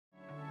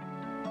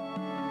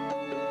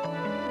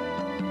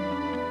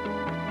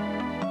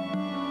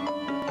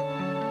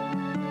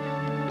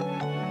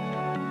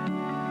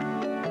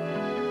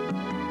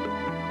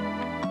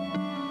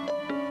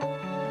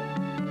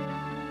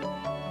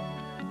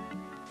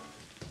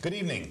Good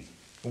evening.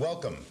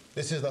 Welcome.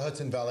 This is the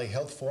Hudson Valley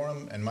Health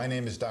Forum, and my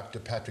name is Dr.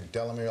 Patrick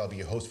Delamere. I'll be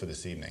your host for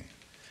this evening.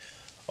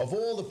 Of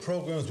all the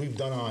programs we've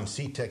done on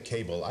C-Tech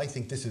Cable, I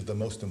think this is the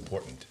most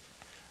important.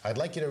 I'd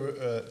like you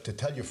to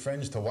tell your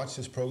friends to watch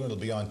this program. It'll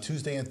be on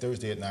Tuesday and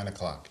Thursday at 9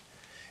 o'clock.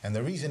 And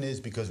the reason is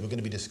because we're going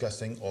to be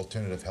discussing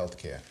alternative health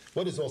care.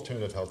 What is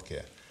alternative health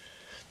care?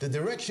 The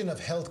direction of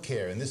health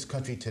care in this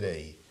country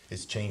today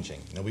is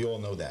changing. Now, we all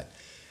know that.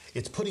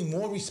 It's putting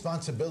more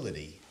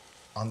responsibility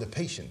on the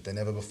patient than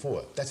ever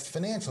before. That's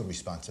financial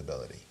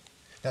responsibility.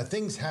 Now,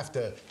 things have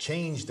to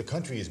change. The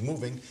country is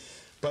moving.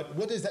 But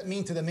what does that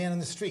mean to the man on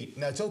the street?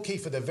 Now, it's okay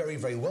for the very,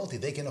 very wealthy.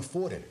 They can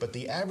afford it. But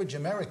the average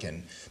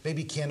American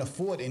maybe can't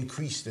afford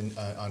increase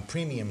on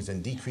premiums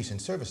and decrease in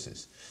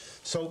services.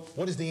 So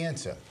what is the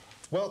answer?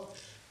 Well,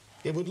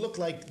 it would look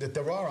like that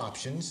there are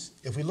options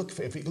if we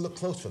look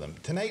close for them.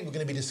 Tonight, we're going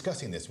to be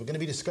discussing this. We're going to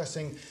be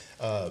discussing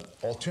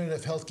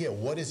alternative health care.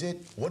 What is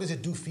it? What does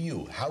it do for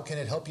you? How can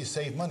it help you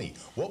save money?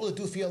 What will it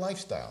do for your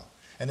lifestyle?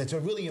 And it's a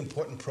really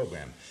important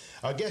program.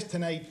 Our guest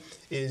tonight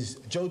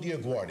is Joe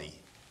DioGuardi.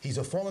 He's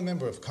a former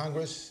member of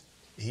Congress.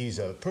 He's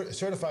a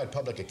certified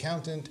public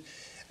accountant,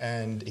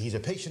 and he's a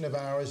patient of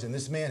ours, and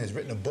this man has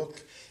written a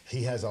book.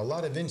 He has a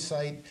lot of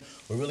insight.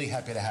 We're really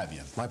happy to have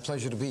you. My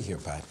pleasure to be here,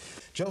 Pat.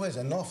 Joe has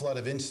an awful lot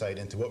of insight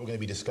into what we're going to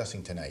be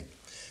discussing tonight.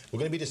 We're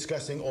going to be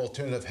discussing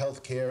alternative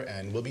health care,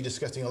 and we'll be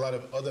discussing a lot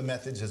of other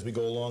methods as we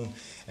go along.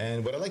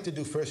 And what I'd like to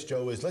do first,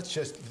 Joe, is let's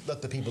just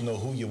let the people know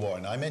who you are.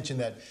 Now, I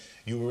mentioned that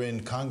you were in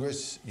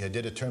Congress. You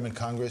did a term in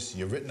Congress.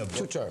 You've written a book.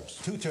 2 terms.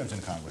 2 terms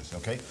in Congress,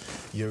 okay?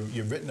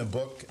 You've written a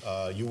book.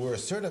 You're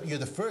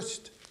the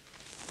first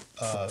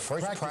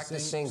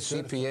practicing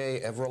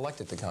CPA ever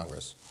elected to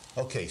Congress.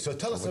 Okay, so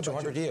tell us about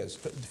 200 years.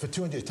 For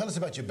 200 years. Tell us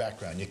about your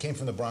background. You came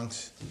from the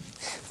Bronx.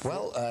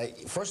 Well,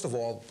 first of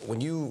all, when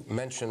you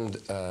mentioned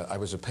I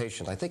was a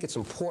patient, I think it's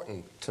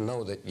important to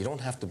know that you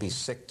don't have to be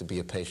sick to be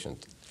a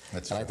patient.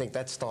 That's and true. I think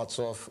that starts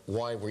off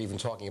why we're even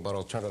talking about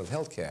alternative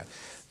health care.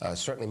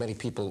 Certainly many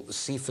people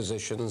see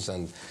physicians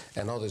and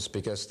others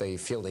because they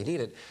feel they need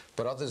it,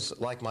 but others,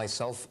 like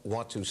myself,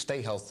 want to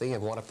stay healthy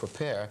and want to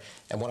prepare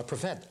and want to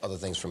prevent other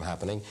things from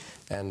happening,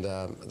 and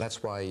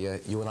that's why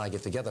you and I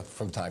get together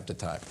from time to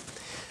time.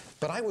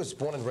 But I was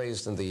born and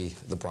raised in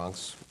the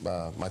Bronx.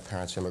 My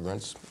parents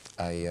immigrants.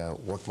 I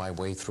worked my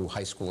way through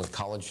high school and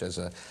college as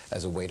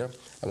a waiter.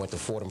 I went to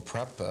Fordham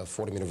Prep,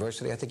 Fordham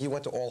University. I think you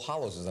went to All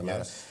Hallows, as a matter.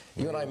 Yes.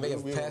 You and I may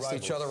have passed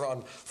each other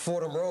on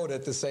Fordham Road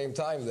at the same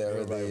time there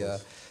in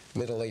the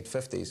mid to late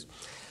 50s.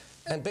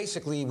 And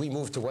basically, we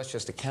moved to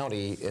Westchester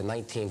County in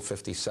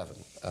 1957.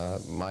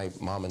 My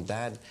mom and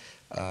dad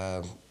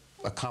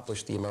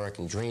accomplished the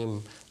American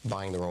dream,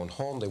 buying their own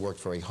home. They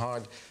worked very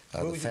hard.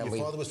 Your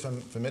father was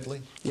from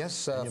Italy?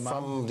 Yes,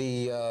 from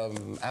the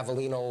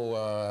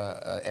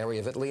Avellino area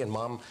of Italy, and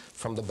Mom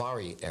from the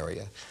Bari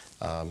area.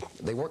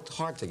 They worked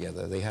hard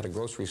together. They had a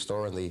grocery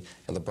store in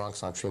the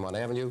Bronx on Tremont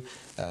Avenue.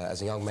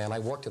 As a young man, I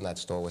worked in that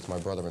store with my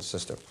brother and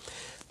sister.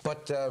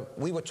 But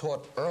we were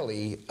taught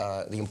early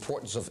the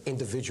importance of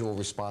individual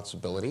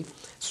responsibility.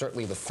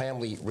 Certainly the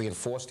family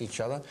reinforced each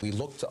other. We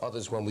looked to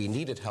others when we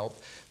needed help,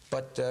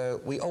 but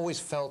we always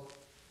felt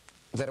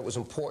that it was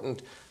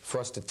important for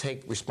us to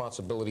take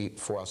responsibility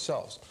for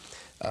ourselves.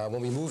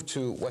 When we moved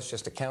to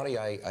Westchester County,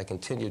 I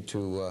continued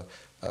to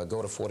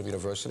go to Fordham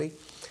University,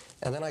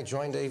 and then I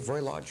joined a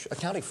very large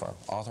accounting firm,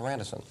 Arthur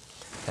Anderson,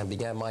 and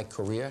began my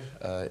career.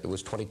 It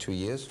was 22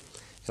 years,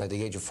 and at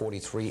the age of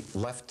 43,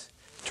 left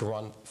to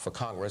run for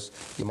Congress.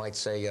 You might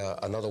say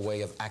another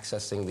way of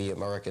accessing the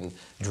American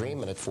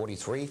dream, and at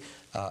 43,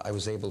 I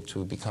was able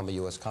to become a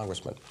U.S.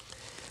 congressman.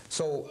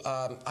 So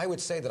I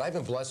would say that I've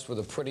been blessed with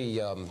a pretty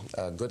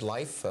good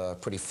life,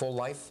 pretty full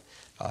life.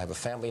 I have a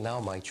family now.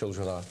 My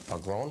children are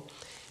grown.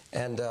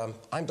 And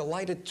I'm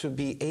delighted to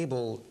be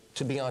able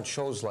to be on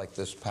shows like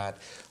this, Pat,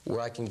 where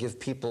I can give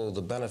people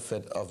the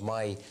benefit of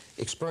my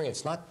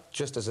experience, not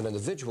just as an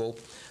individual,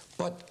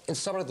 but in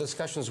some of the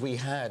discussions we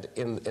had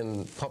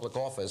in public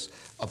office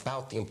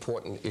about the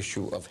important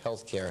issue of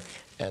health care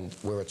and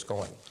where it's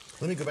going.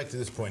 Let me go back to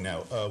this point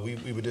now. We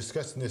were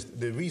discussing this.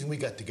 The reason we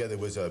got together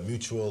was a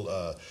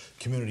mutual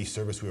community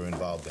service we were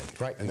involved in.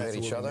 Right, we met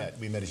each other.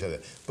 We met each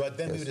other. But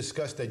then we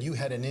discussed that you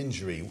had an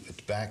injury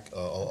back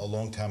a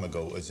long time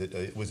ago. Was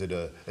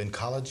it in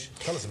college?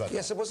 Tell us about that.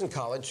 Yes, it was in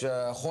college.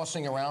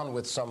 Horsing around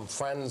with some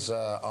friends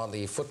on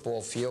the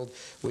football field.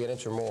 We had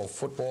intramural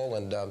football,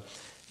 and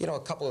you know, a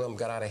couple of them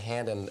got out of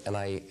hand, and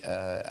I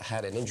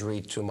had an injury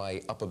to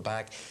my upper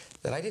back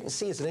that I didn't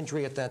see as an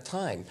injury at that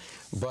time.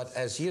 But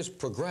as years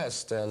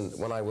progressed, and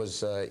when I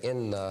was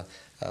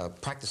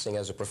practicing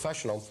as a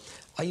professional,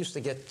 I used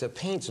to get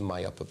pains in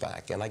my upper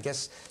back. And I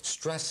guess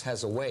stress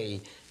has a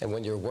way, and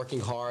when you're working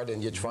hard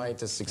and you're trying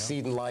to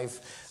succeed in life,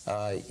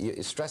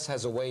 stress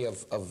has a way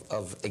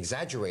of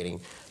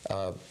exaggerating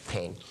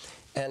pain.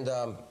 And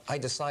I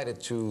decided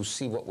to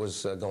see what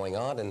was going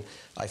on, and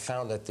I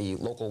found at the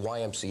local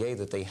YMCA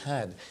that they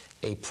had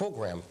a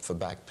program for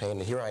back pain,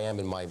 and here I am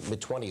in my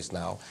mid-20s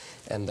now,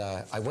 and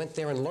I went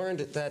there and learned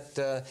that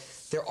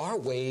there are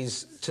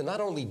ways to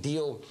not only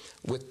deal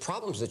with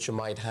problems that you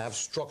might have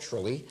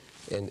structurally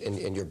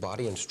in your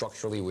body, and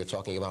structurally we're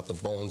talking about the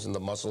bones and the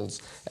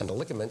muscles and the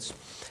ligaments,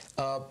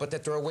 but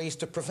that there are ways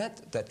to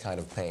prevent that kind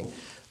of pain.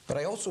 But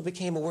I also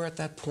became aware at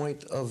that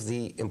point of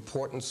the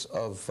importance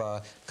of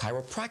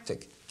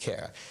chiropractic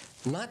care,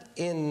 not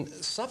in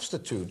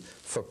substitute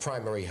for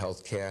primary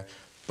health care,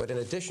 but in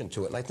addition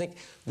to it. And I think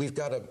we've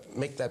got to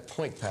make that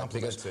point, Pat,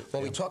 because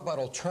when we talk about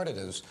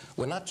alternatives,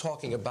 we're not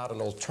talking about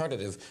an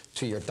alternative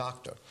to your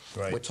doctor.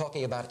 Right. We're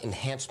talking about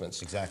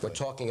enhancements. Exactly. We're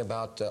talking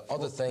about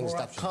other things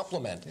that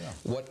complement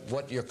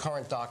what your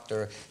current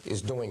doctor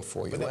is doing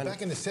for you. But then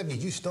back in the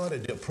 70s, you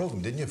started a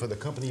program, didn't you, for the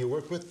company you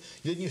worked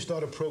with? Didn't you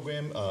start a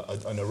program,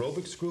 an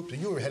aerobics group?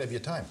 You were ahead of your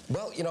time.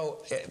 Well, you know,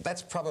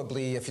 that's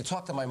probably, if you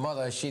talk to my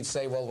mother, she'd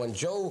say, well, when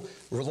Joe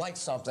likes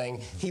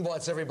something, he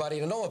wants everybody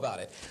to know about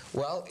it.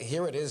 Well,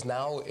 here it is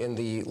now in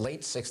the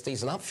late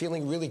 60s, and I'm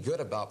feeling really good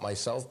about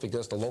myself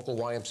because the local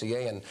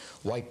YMCA and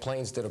White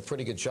Plains did a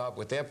pretty good job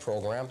with their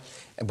program.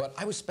 But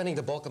I was spending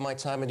the bulk of my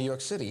time in New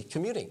York City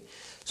commuting.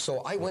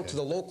 So I went to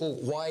the local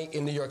Y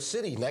in New York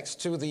City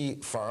next to the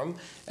firm,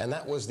 and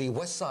that was the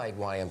West Side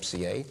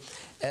YMCA,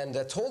 and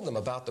told them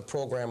about the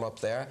program up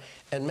there,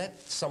 and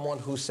met someone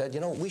who said, you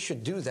know, we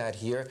should do that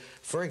here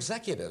for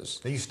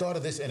executives. Now you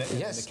started this in an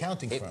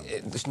accounting firm?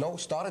 No,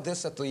 started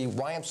this at the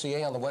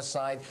YMCA on the West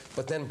Side,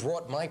 but then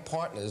brought my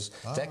partners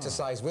to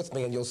exercise with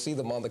me, and you'll see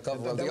them on the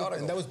cover of the article.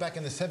 And that was back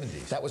in the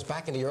 70s? That was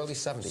back in the early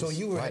 70s. So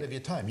you were ahead of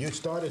your time. You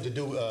started to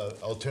do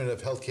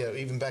alternative health care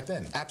even back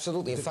then?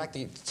 Absolutely. In fact,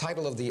 the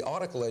title of the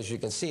article, as you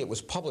can see, it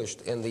was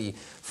published in the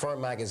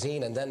Firm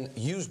magazine and then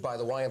used by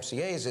the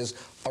YMCA's is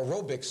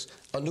Aerobics,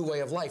 a New Way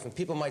of Life. And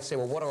people might say,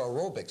 well, what are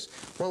aerobics?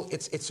 Well,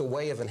 it's a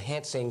way of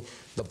enhancing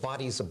the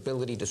body's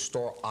ability to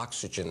store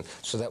oxygen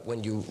so that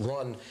when you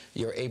run,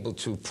 you're able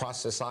to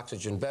process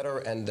oxygen better,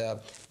 and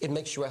it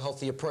makes you a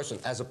healthier person,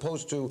 as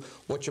opposed to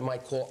what you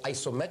might call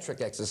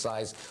isometric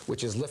exercise,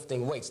 which is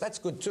lifting weights. That's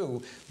good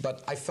too,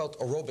 but I felt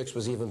aerobics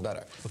was even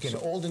better. Okay, so,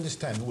 now all in this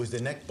time, was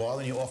the neck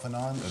bothering you off and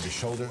on, or the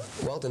shoulder?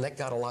 Well, the neck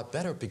got a lot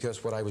better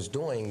because what I was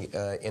doing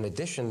in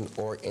addition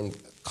or in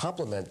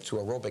complement to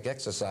aerobic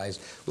exercise,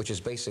 which is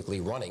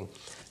basically running,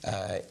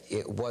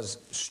 it was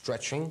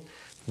stretching,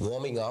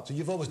 warming up. So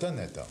you've always done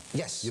that, though?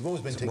 Yes. You've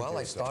always been taking care of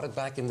I started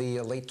back in the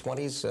late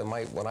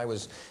 20s, when I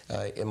was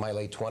in my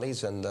late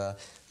 20s, and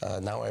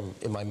now I'm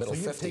in my middle 50s.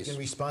 So you've taken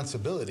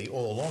responsibility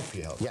all along for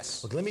your health?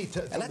 Yes. Look, let me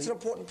and that's an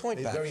important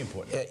point, Pat. Very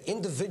important.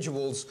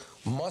 Individuals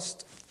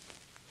must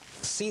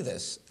see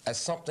this as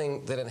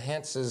something that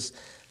enhances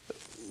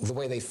the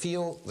way they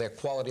feel, their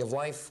quality of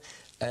life,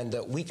 and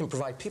we can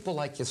provide, people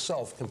like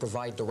yourself can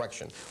provide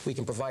direction. We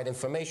can provide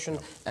information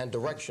and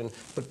direction,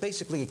 but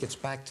basically it gets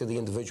back to the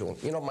individual.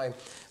 You know,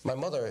 my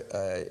mother,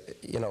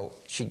 you know,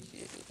 she,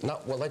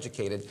 not well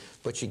educated,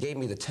 but she gave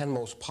me the 10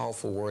 most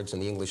powerful words in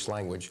the English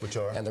language. Which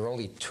are? And they're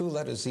only 2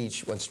 letters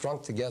each. When strung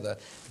together,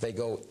 they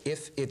go,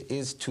 if it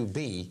is to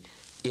be,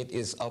 it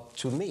is up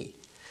to me.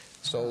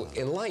 So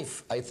in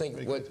life, I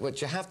think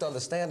what you have to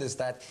understand is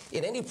that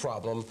in any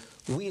problem,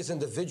 we as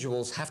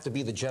individuals have to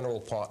be the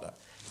general partner.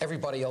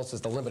 Everybody else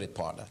is the limited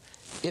partner.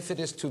 If it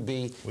is to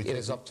be, it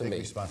is up to me.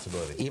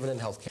 Responsibility. Even in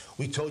healthcare.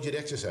 We told you to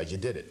exercise, you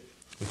did it.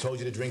 We told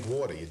you to drink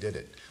water, you did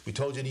it. We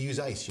told you to use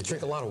ice, you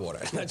drink a lot of water,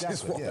 not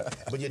just water.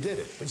 Yeah. But you did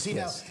it. But see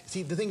now,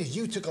 the thing is,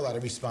 you took a lot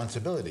of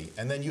responsibility,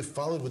 and then you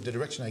followed with the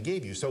direction I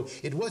gave you. So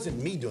it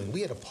wasn't me doing it.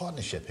 We had a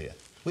partnership here.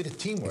 We had a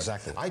teamwork.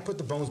 Exactly. I put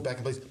the bones back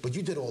in place, but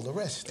you did all the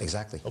rest.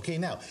 Exactly. Okay,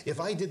 now,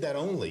 if I did that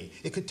only,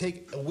 it could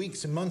take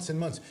weeks and months and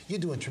months. You're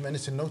doing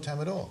tremendous in no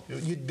time at all.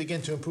 You'd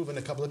begin to improve in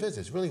a couple of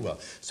visits, really well.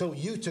 So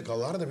you took a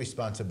lot of the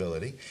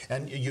responsibility,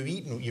 and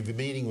you've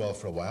been eating well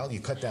for a while. You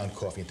cut down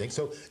coffee and things.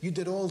 So you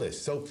did all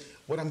this. So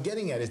what I'm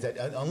getting at is that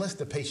unless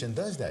the patient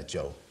does that,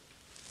 Joe,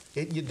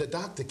 the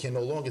doctor can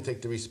no longer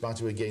take the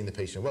responsibility of getting the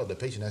patient well. The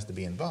patient has to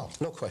be involved.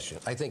 No question.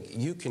 I think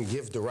you can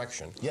give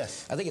direction.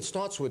 Yes. I think it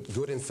starts with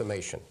good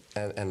information.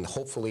 And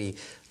hopefully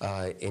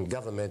in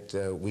government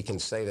we can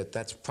say that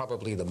that's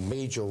probably the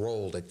major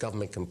role that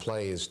government can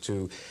play, is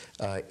to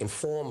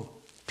inform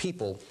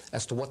people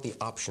as to what the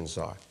options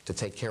are to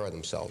take care of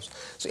themselves.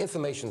 So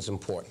information is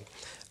important.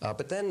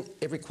 But then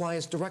it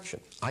requires direction.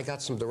 I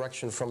got some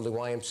direction from the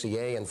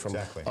YMCA and from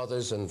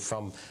others, and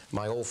from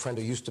my old friend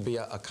who used to be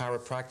a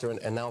chiropractor,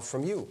 and now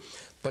from you.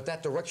 But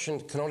that direction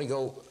can only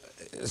go,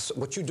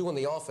 what you do in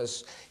the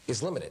office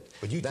is limited.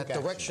 But you that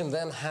direction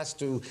then has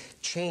to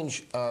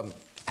change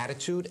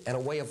attitude and a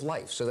way of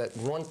life so that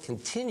one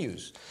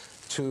continues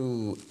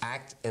to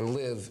act and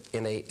live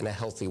in a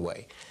healthy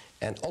way.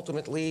 And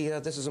ultimately,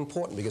 this is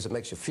important because it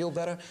makes you feel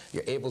better,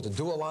 you're able to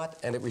do a lot,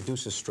 and it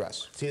reduces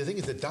stress. See, the thing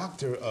is, the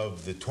doctor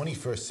of the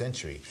 21st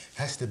century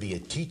has to be a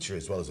teacher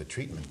as well as a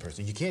treatment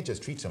person. You can't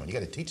just treat someone, you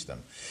got to teach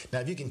them. Now,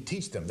 if you can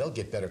teach them, they'll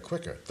get better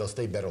quicker, they'll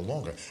stay better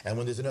longer, and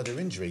when there's another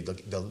injury,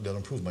 they'll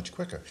improve much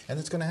quicker. And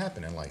it's going to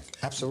happen in life.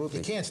 Absolutely.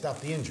 You can't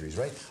stop the injuries,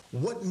 right?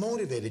 What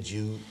motivated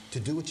you to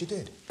do what you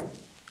did?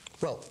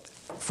 Well,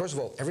 first of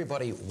all,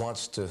 everybody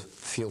wants to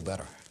feel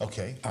better.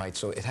 Okay. All right,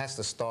 so it has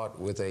to start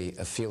with a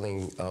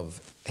feeling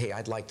of, hey,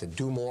 I'd like to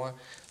do more.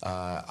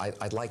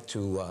 I'd like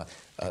to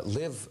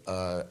live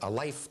a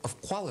life of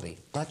quality,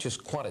 not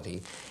just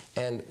quantity.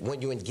 And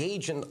when you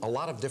engage in a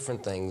lot of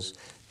different things,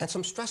 and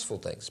some stressful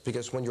things,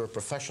 because when you're a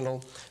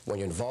professional, when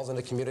you're involved in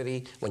the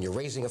community, when you're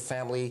raising a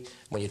family,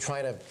 when you're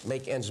trying to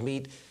make ends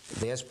meet,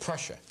 there's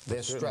pressure,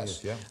 there's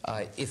stress. Is,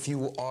 yeah. If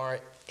you are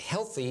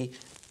healthy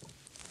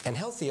and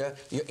healthier,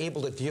 you're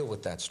able to deal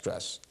with that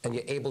stress, and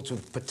you're able to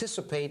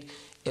participate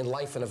in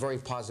life in a very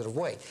positive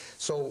way.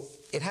 So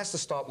it has to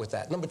start with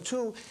that. Number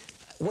two,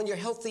 when you're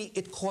healthy,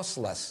 it costs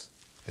less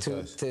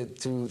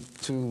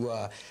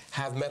to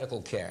have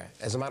medical care.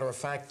 As a matter of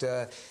fact,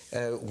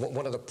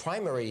 one of the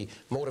primary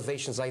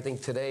motivations, I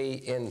think, today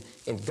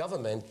in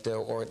government,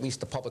 or at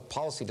least the public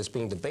policy that's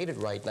being debated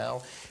right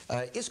now,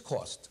 is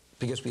cost.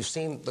 Because we've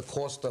seen the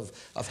cost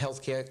of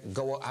health care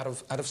go out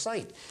of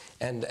sight.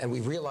 And we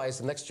realize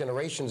the next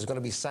generation is going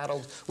to be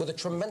saddled with a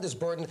tremendous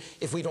burden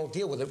if we don't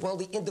deal with it. Well,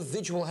 the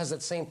individual has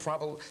that same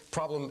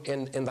problem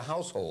in the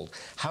household.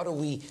 How do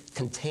we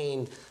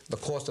contain the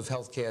cost of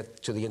health care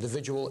to the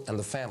individual and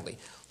the family?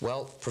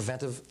 Well,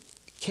 preventive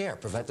care,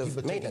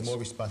 preventive maintenance. Taking more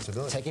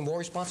responsibility. Taking more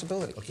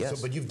responsibility, okay, yes.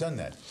 So, but you've done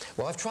that.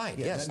 Well, I've tried,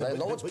 yeah, yes.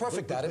 No one's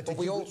perfect at it, but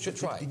we all should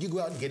try. Did you go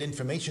out and get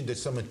information? Did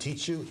someone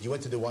teach you? You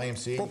went to the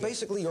YMCA? Well,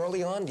 basically,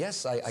 early on,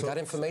 yes. I got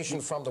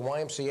information from the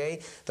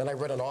YMCA. Then I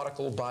read an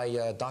article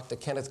by Dr.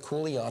 Kenneth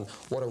Cooley on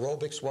what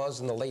aerobics was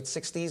in the late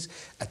 60s.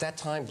 At that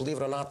time, believe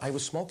it or not, I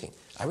was smoking.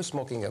 I was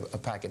smoking a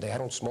pack a day. I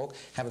don't smoke.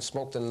 Haven't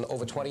smoked in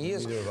over 20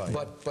 years.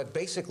 But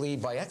basically,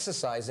 by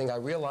exercising, I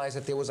realized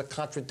that there was a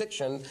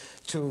contradiction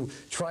to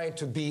trying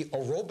to be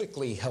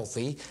aerobically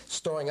healthy,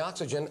 storing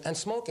oxygen, and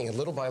smoking. And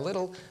little by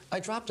little, I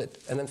dropped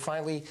it. And then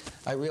finally,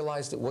 I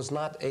realized it was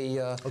not a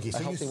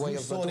healthy way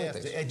of doing things. You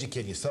have to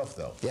educate yourself,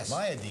 though. Yes.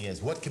 My idea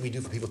is, what can we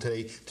do for people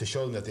today to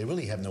show them that they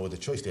really have no other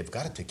choice? They've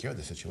got to take care of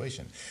the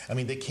situation. I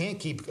mean, they can't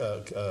keep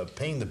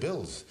paying the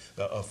bills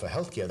for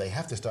health care. They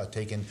have to start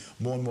taking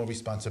more and more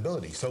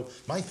responsibility. So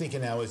my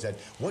thinking now is that,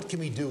 what can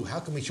we do? How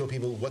can we show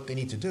people what they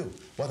need to do?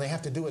 Well, they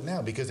have to do it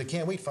now, because they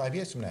can't wait 5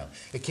 years from now.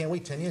 It can't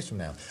wait 10 years from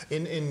now.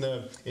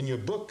 In your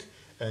book,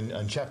 and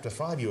on chapter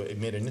 5, you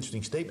made an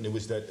interesting statement. It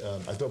was that,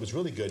 I thought was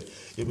really good.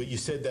 You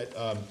said that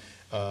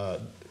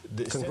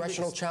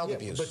congressional child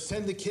abuse. But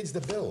send the kids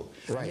the bill.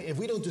 Right. I mean, if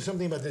we don't do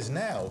something about this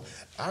now,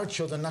 our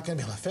children are not going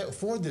to be able to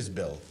afford this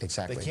bill.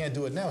 Exactly. They can't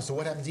do it now. So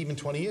what happens even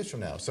 20 years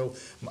from now? So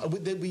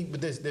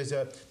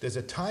there's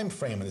a time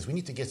frame in this. We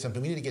need to get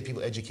something. We need to get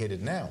people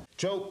educated now.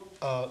 Joe,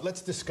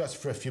 let's discuss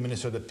for a few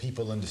minutes so that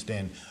people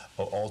understand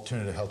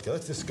alternative health care.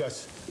 Let's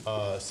discuss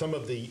some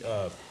of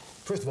the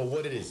first of all,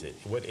 what it is.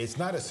 It's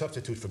not a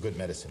substitute for good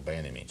medicine by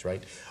any means,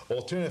 right?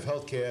 Alternative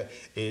health care,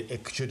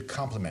 it should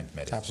complement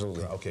medicine.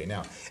 Absolutely. Okay,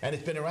 now, and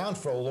it's been around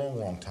for a long,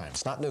 long time.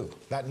 It's not new.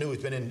 Not new.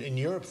 It's been in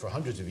Europe for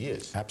hundreds of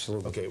years.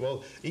 Absolutely. Okay,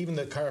 well, even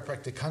the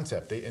chiropractic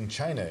concept, in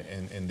China,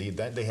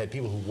 they had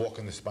people who walk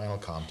in the spinal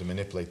column to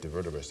manipulate the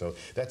vertebrae, so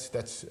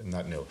that's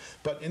not new.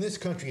 But in this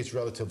country, it's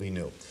relatively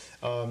new.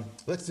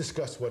 Let's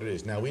discuss what it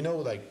is. Now, we know,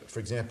 like, for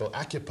example,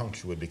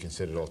 acupuncture would be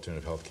considered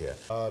alternative health care.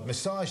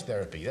 Massage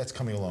therapy, that's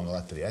coming along a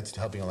lot today. That's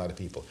helping a lot of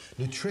people.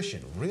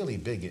 Nutrition, really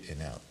big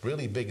now,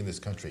 really big in this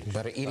country.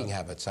 Better eating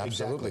habits,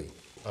 absolutely.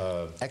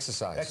 Exactly.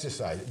 Exercise.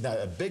 Exercise. Now,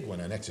 a big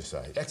one on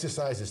exercise.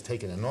 Exercise has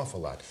taken an awful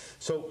lot.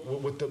 So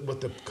what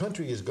the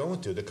country is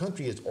going to, the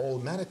country is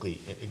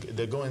automatically,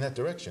 they're going in that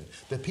direction.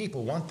 The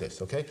people want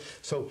this, okay?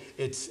 So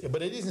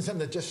but it isn't something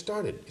that just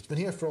started. It's been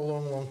here for a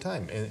long, long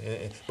time,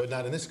 but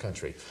not in this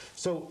country.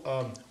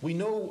 So we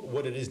know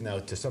what it is now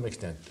to some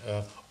extent.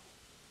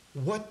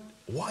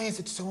 Why is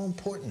it so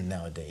important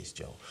nowadays,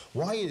 Joe?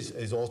 Why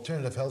is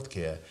alternative health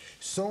care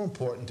so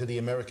important to the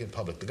American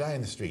public, the guy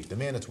in the street, the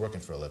man that's working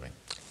for a living?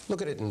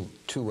 Look at it in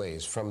two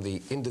ways. From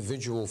the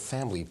individual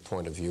family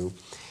point of view,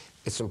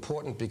 it's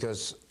important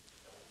because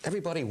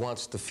everybody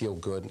wants to feel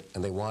good,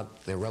 and they want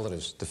their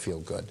relatives to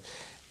feel good.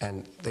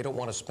 And they don't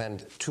want to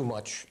spend too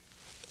much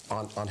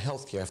on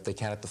health care if they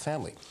can at the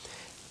family.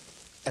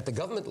 At the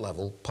government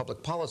level,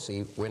 public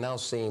policy, we're now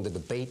seeing the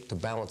debate to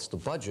balance the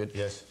budget,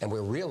 yes. And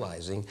we're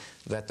realizing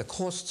that the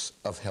costs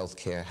of health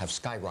care have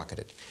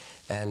skyrocketed.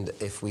 And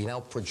if we now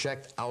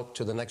project out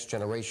to the next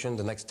generation,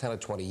 the next 10 or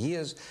 20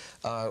 years,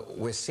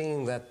 we're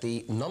seeing that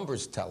the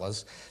numbers tell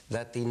us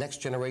that the next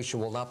generation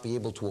will not be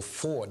able to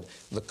afford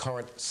the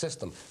current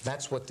system.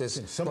 That's what this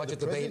budget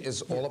debate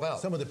is all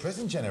about. Some of the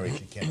present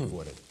generation can't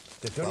afford it.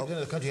 The 30% of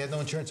the country has no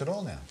insurance at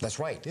all now. That's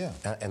right. Yeah.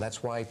 And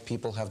that's why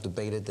people have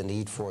debated the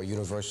need for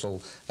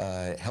universal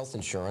health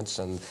insurance,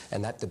 and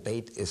that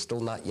debate is still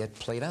not yet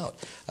played out.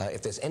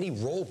 If there's any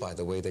role, by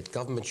the way, that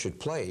government should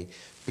play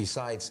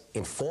besides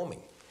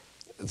informing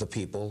the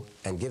people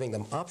and giving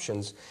them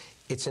options,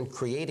 it's in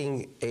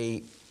creating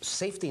a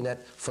safety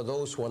net for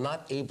those who are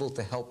not able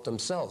to help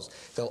themselves.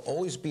 There'll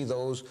always be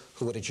those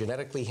who are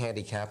genetically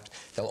handicapped.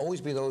 There'll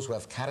always be those who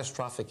have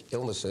catastrophic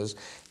illnesses,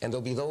 and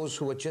there'll be those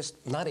who are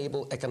just not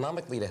able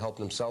economically to help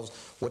themselves.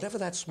 Whatever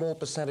that small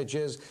percentage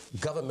is,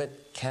 government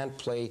can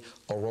play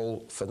a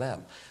role for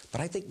them. But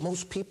I think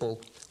most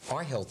people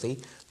are healthy,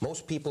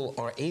 most people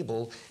are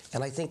able,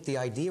 and I think the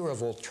idea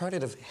of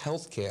alternative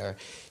health care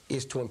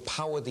is to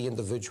empower the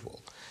individual.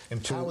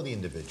 Empower the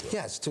individual.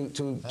 Yes, to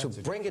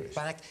bring it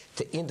back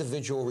to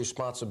individual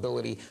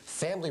responsibility,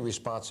 family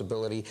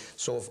responsibility,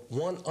 so if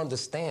one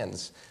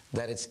understands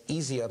that it's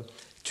easier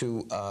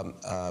to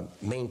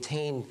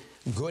maintain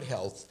good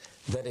health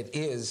than it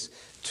is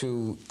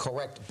to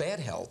correct bad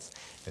health,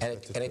 and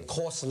it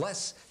costs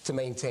less to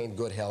maintain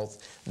good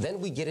health, then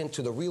we get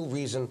into the real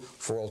reason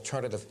for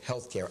alternative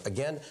health care.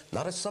 Again,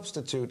 not a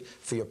substitute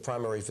for your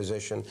primary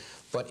physician,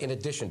 but in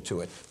addition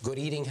to it. Good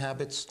eating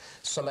habits,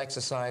 some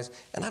exercise,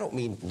 and I don't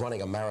mean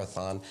running a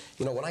marathon.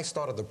 You know, when I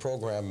started the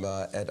program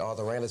at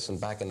Arthur Anderson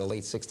back in the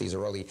late 60s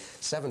or early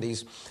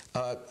 70s,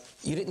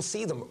 you didn't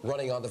see them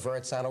running on the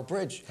Verrazzano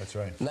Bridge. That's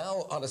right.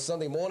 Now, on a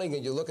Sunday morning,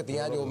 and you look at the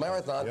annual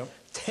marathon, yep.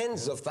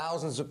 Tens of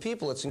thousands of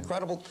people. It's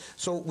incredible.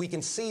 So we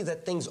can see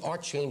that things are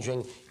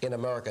changing in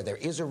America. There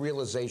is a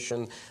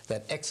realization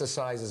that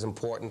exercise is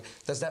important.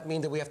 Does that mean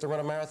that we have to run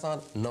a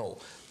marathon? No.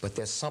 But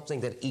there's something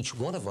that each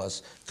one of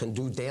us can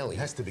do daily. It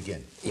has to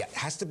begin. Yeah, it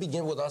has to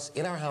begin with us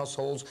in our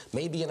households,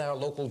 maybe in our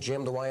local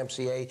gym, the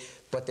YMCA,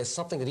 but there's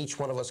something that each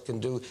one of us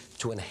can do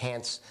to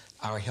enhance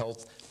our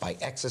health by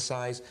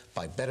exercise,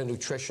 by better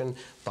nutrition,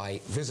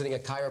 by visiting a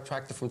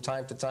chiropractor from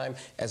time to time,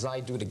 as I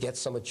do, to get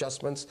some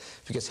adjustments,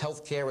 because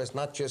health care is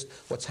not just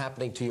what's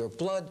happening to your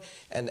blood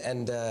and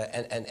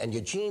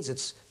your genes,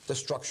 it's the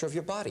structure of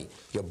your body,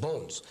 your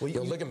bones,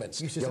 your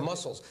ligaments, your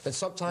muscles. And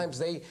sometimes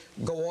they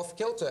go off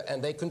kilter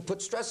and they can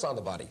put stress on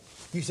the body.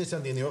 You said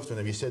something in the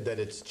off-room. You said that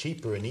it's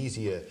cheaper and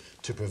easier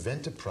to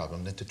prevent a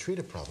problem than to treat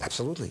a problem.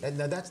 Absolutely. And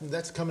now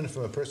that's coming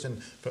from a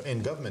person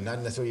in government, not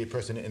necessarily a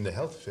person in the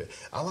health sphere.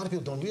 A lot of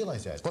people don't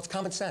realize that. What's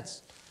common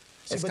sense?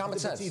 It's common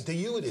sense. See, to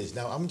you it is.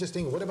 Now, I'm just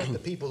thinking, what about the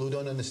people who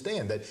don't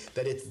understand that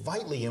it's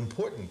vitally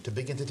important to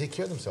begin to take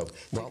care of themselves,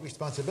 take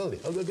responsibility?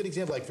 A good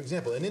example, like, for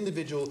example, an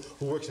individual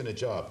who works in a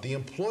job, the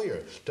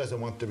employer doesn't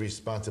want the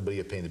responsibility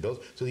of paying the bills,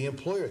 so the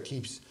employer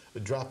keeps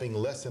dropping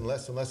less and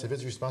less and less of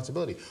his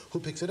responsibility. Who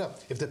picks it up?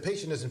 If the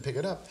patient doesn't pick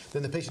it up,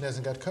 then the patient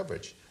hasn't got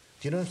coverage.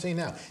 Do you know what I'm saying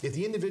now? If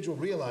the individual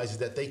realizes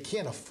that they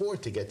can't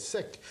afford to get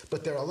sick,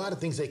 but there are a lot of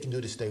things they can do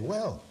to stay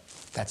well.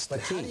 That's the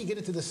key. How do you get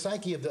into the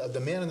psyche of the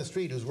man on the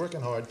street who's working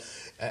hard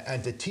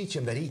and to teach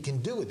him that he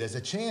can do it? There's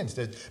a chance,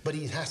 but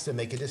he has to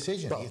make a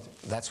decision. Well,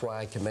 that's why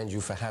I commend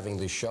you for having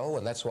this show,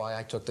 and that's why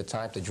I took the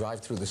time to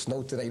drive through the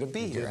snow today to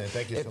be here.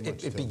 Thank you so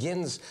much. It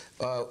begins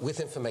with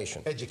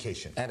information.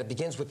 Education. And it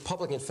begins with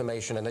public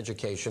information and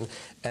education,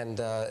 and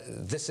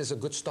this is a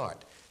good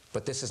start.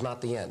 But this is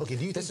not the end. Okay,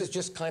 this is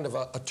just kind of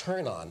a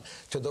turn-on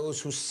to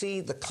those who see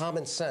the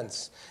common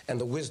sense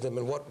and the wisdom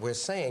in what we're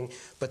saying,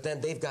 but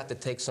then they've got to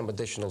take some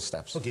additional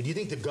steps. Okay, do you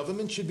think the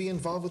government should be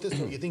involved with this,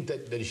 or do you think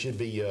that it should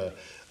be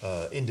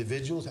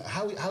individuals?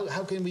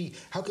 How can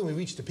we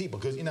reach the people?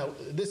 Because, you know,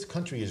 this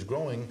country is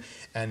growing,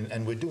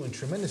 and we're doing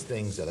tremendous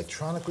things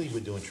electronically.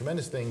 We're doing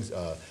tremendous things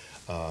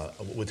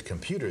with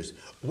computers.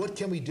 What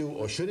can we do,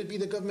 or should it be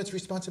the government's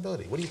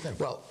responsibility? What do you think?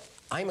 Well,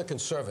 I'm a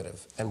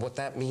conservative, and what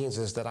that means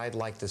is that I'd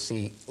like to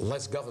see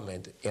less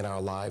government in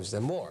our lives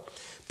than more.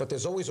 But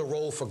there's always a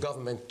role for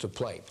government to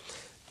play.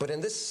 But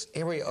in this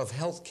area of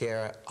health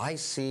care, I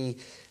see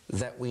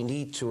that we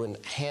need to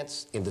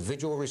enhance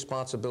individual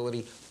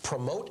responsibility,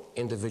 promote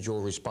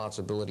individual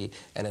responsibility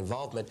and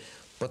involvement,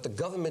 but the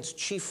government's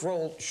chief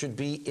role should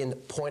be in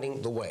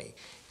pointing the way,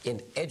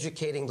 in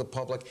educating the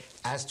public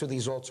as to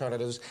these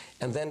alternatives,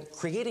 and then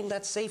creating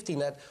that safety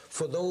net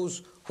for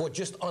those who are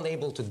just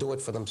unable to do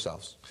it for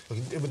themselves.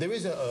 Okay, there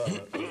is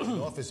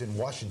an office in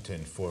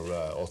Washington for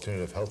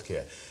alternative health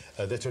care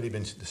that's already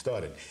been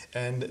started.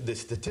 And the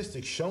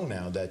statistics show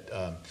now that,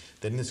 that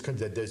in this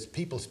country that there's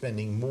people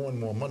spending more and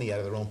more money out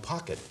of their own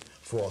pocket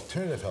for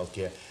alternative health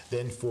care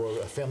than for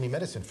family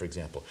medicine, for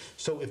example.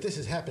 So if this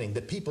is happening,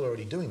 the people are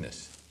already doing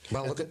this.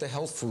 Well, look at the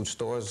health food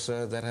stores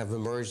that have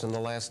emerged in the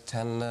last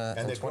 10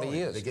 and 20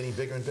 years. They're getting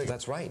bigger and bigger.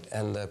 That's right.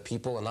 And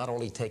people are not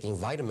only taking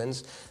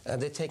vitamins,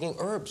 they're taking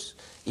herbs.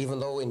 Even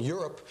though in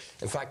Europe,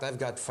 in fact, I've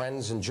got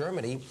friends in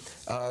Germany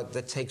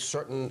that take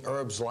certain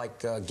herbs like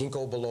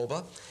ginkgo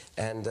biloba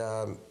and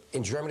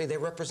in Germany, they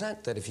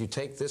represent that if you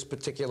take this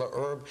particular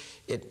herb,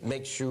 it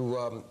makes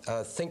you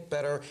think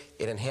better,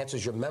 it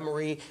enhances your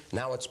memory.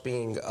 Now it's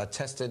being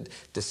tested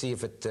to see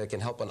if it can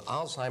help on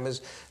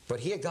Alzheimer's. But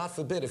here, God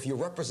forbid, if you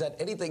represent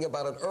anything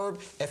about an herb,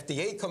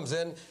 FDA comes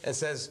in and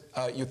says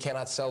you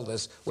cannot sell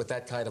this with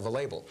that kind of a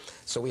label.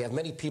 So we have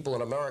many people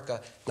in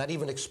America not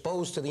even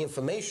exposed to the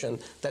information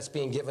that's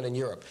being given in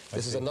Europe.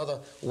 This is another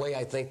way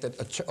I think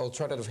that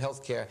alternative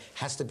health care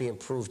has to be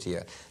improved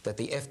here, that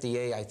the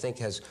FDA, I think,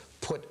 has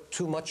put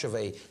too much of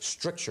a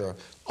stricture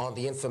on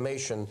the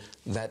information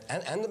that,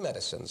 and the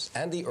medicines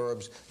and the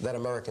herbs that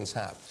Americans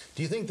have.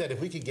 Do you think that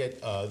if we could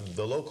get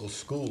the local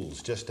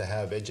schools just to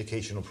have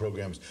educational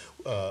programs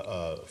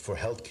for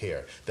health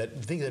care, that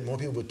you think that more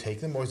people would take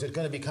them, or is it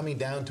going to be coming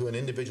down to an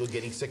individual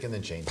getting sick and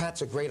then changing?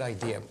 Pat's a great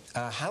idea.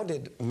 How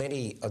did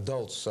many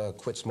adults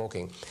quit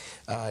smoking?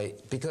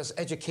 Because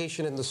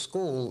education in the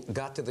school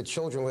got to the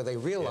children where they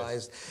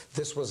realized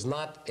this was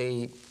not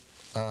a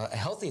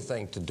healthy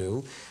thing to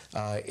do.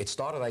 It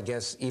started, I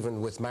guess,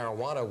 even with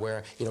marijuana,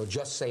 where, you know,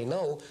 just say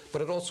no,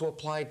 but it also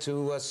applied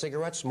to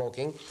cigarette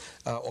smoking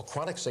or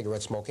chronic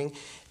cigarette smoking.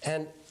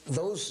 And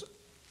those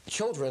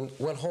children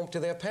went home to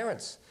their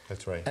parents.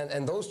 That's right.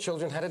 And those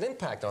children had an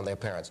impact on their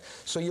parents.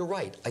 So you're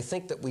right. I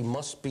think that we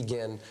must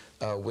begin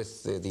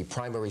with the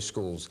primary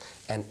schools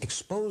and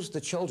expose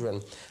the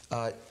children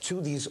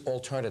to these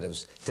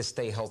alternatives to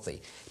stay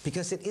healthy,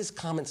 because it is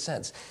common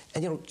sense.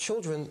 And, you know,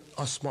 children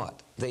are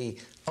smart. They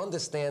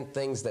understand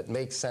things that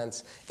make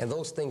sense, and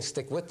those things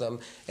stick with them.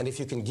 And if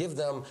you can give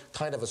them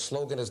kind of a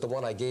slogan as the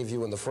one I gave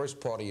you in the first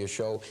part of your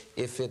show,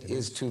 if it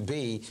is to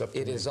be,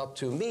 it is up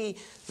to me,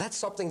 that's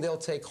something they'll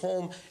take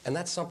home, and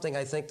that's something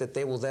I think that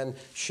they will then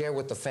share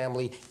with the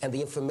family, and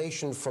the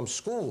information from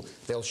school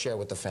they'll share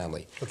with the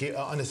family. Okay,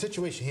 on a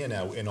situation here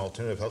now in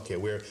alternative healthcare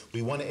where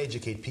we want to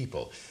educate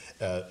people,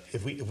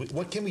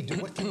 what can we do?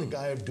 What can the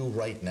guy do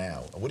right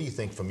now? What do you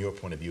think from your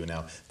point of view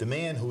now? The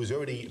man who is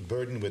already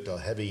burdened with a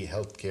heavy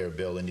health care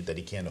bill and that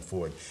he can't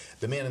afford,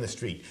 the man in the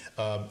street,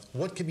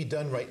 what can be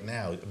done right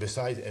now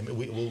besides, and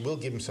we'll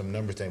give him some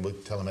numbers and we'll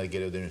tell him how to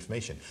get their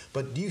information.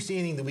 But do you see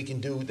anything that we can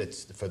do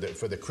that's for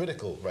the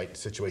critical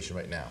situation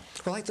right now?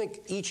 Well, I think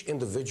each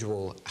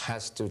individual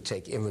has to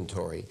take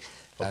inventory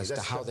as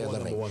to how they're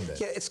living.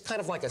 Yeah, it's kind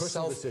of like a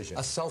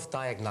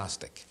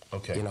self-diagnostic.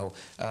 Okay. You know,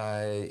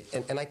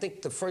 and I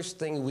think the first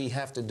thing we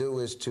have to do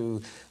is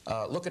to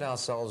look at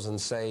ourselves and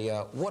say,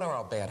 what are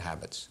our bad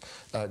habits?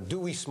 Do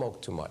we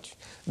smoke too much?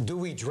 Do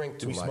we drink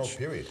too much? Do we smoke,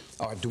 period?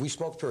 Or do we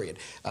smoke, period?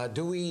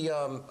 Do we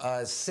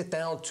sit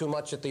down too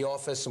much at the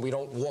office and we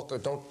don't walk or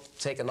don't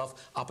take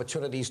enough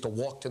opportunities to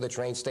walk to the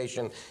train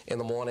station in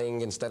the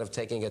morning instead of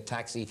taking a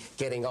taxi,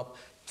 getting up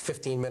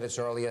 15 minutes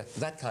earlier,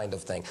 that kind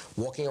of thing.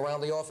 Walking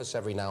around the office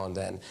every now and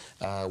then.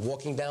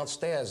 Walking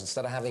downstairs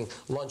instead of having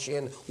lunch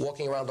in,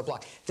 walking around the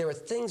block. There are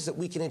things that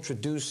we can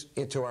introduce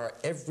into our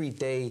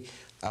everyday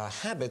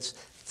habits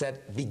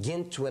that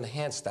begin to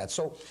enhance that.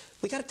 So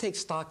we got to take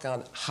stock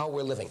on how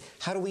we're living.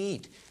 How do we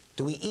eat?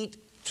 Do we eat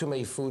too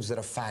many foods that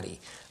are fatty?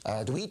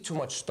 Do we eat too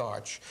much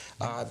starch?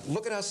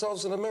 Look at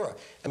ourselves in the mirror.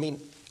 I mean,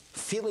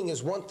 feeling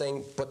is one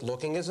thing, but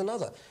looking is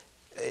another.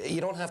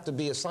 You don't have to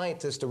be a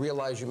scientist to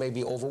realize you may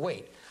be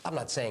overweight. I'm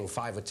not saying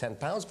 5 or 10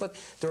 pounds, but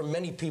there are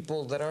many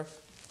people that are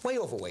way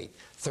overweight,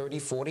 30,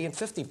 40, and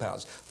 50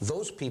 pounds.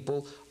 Those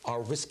people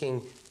are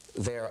risking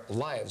their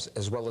lives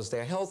as well as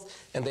their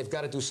health, and they've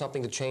got to do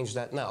something to change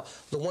that now.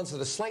 The ones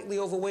that are slightly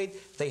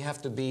overweight, they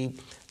have to be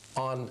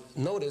on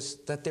notice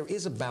that there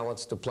is a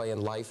balance to play in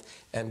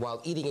life, and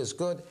while eating is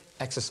good,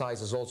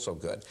 exercise is also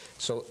good.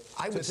 So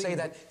I would say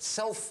that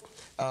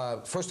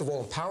first of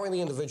all, empowering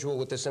the individual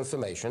with this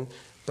information.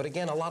 But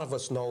again, a lot of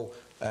us know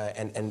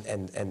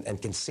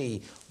and can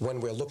see when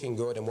we're looking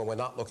good and when we're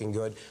not looking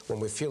good, when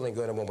we're feeling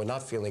good and when we're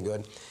not feeling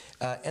good.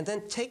 And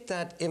then take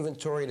that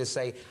inventory to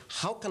say,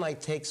 how can I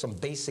take some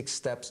basic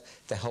steps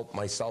to help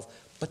myself?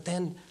 But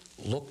then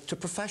look to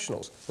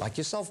professionals like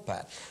yourself,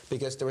 Pat,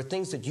 because there are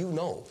things that you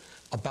know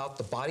about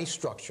the body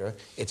structure,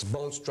 its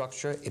bone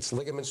structure, its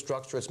ligament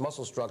structure, its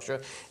muscle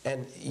structure,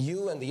 and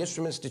you and the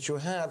instruments that you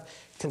have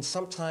can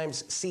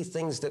sometimes see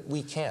things that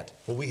we can't.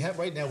 Well,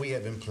 right now we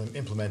have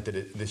implemented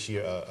it this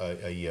year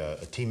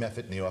a team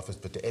effort in the office,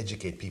 but to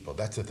educate people.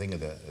 That's the thing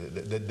of the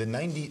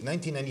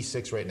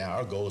 1996 right now,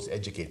 our goal is to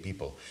educate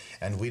people.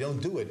 And if we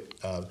don't do it,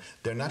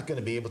 they're not going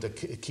to be able to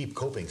keep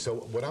coping. So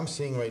what I'm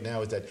seeing right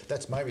now is that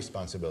that's my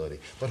responsibility.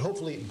 But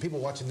hopefully people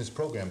watching this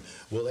program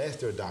will ask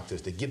their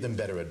doctors to give them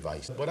better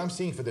advice. What I'm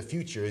seeing for the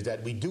future is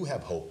that we do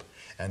have hope,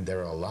 and there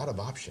are a lot of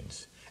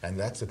options. And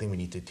that's the thing we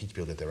need to teach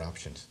people, that there are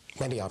options.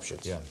 Many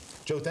options. Yeah.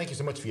 Joe, thank you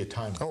so much for your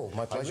time. Oh,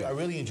 my pleasure. I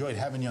really enjoyed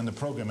having you on the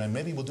program, and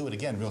maybe we'll do it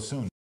again real soon.